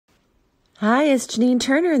Hi, it's Janine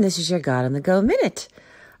Turner, and this is your God on the Go Minute.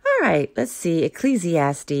 All right, let's see.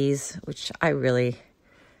 Ecclesiastes, which I really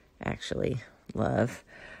actually love.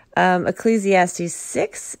 Ecclesiastes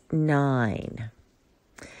 6:9.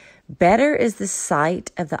 Better is the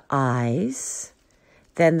sight of the eyes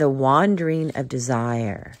than the wandering of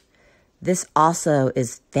desire. This also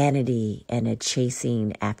is vanity and a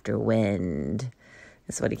chasing after wind.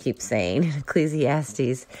 That's what he keeps saying in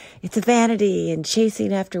Ecclesiastes. It's a vanity and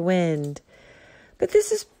chasing after wind. But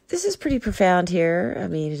this is pretty profound here. I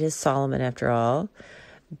mean, it is Solomon after all.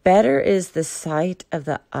 Better is the sight of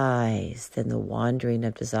the eyes than the wandering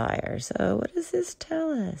of desire. So what does this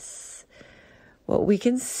tell us? What we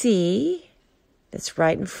can see that's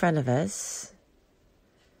right in front of us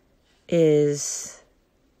is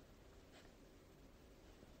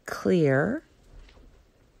clear,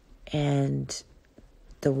 and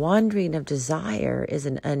the wandering of desire is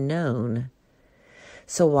an unknown.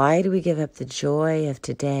 So why do we give up the joy of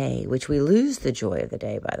today, which we lose the joy of the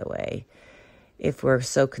day, by the way, if we're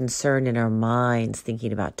so concerned in our minds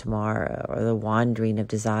thinking about tomorrow, or the wandering of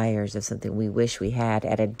desires of something we wish we had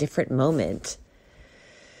at a different moment?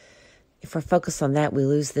 If we're focused on that, we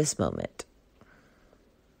lose this moment.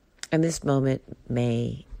 And this moment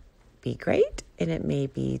may be great and it may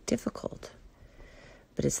be difficult,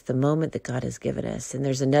 but it's the moment that God has given us. And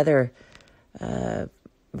there's another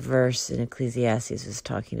verse in Ecclesiastes is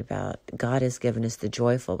talking about God has given us the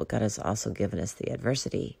joyful, but God has also given us the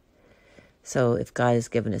adversity. So if God has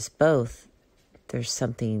given us both, there's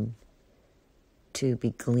something to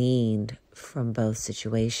be gleaned from both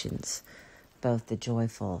situations, both the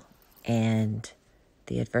joyful and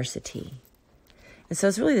the adversity. And so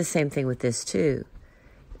it's really the same thing with this too.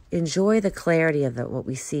 Enjoy the clarity of what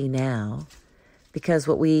we see now, because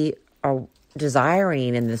what we are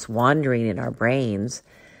desiring in this wandering in our brains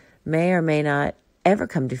may or may not ever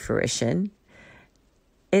come to fruition.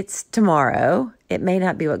 It's tomorrow. It may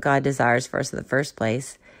not be what God desires for us in the first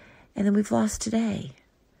place. And then we've lost today.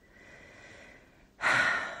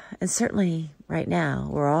 And certainly right now,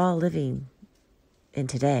 we're all living in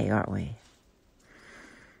today, aren't we?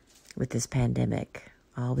 With this pandemic,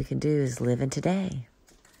 all we can do is live in today.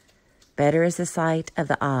 Better is the sight of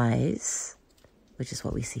the eyes, which is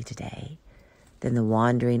what we see today, than the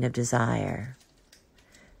wandering of desire.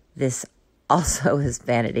 This also is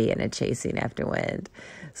vanity and a chasing after wind.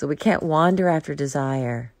 So we can't wander after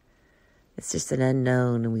desire. It's just an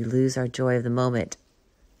unknown, and we lose our joy of the moment.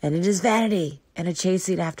 And it is vanity and a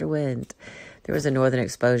chasing after wind. There was a Northern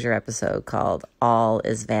Exposure episode called All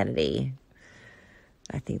is Vanity.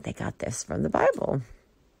 I think they got this from the Bible.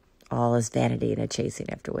 All is vanity and a chasing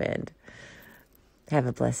after wind. Have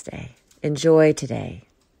a blessed day. Enjoy today.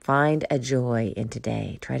 Find a joy in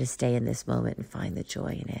today. Try to stay in this moment and find the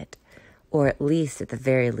joy in it. Or at least, at the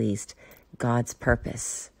very least, God's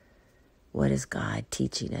purpose. What is God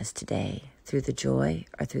teaching us today through the joy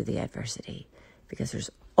or through the adversity? Because there's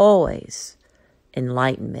always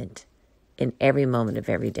enlightenment in every moment of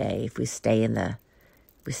every day if we stay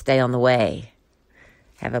on the way.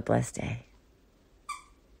 Have a blessed day.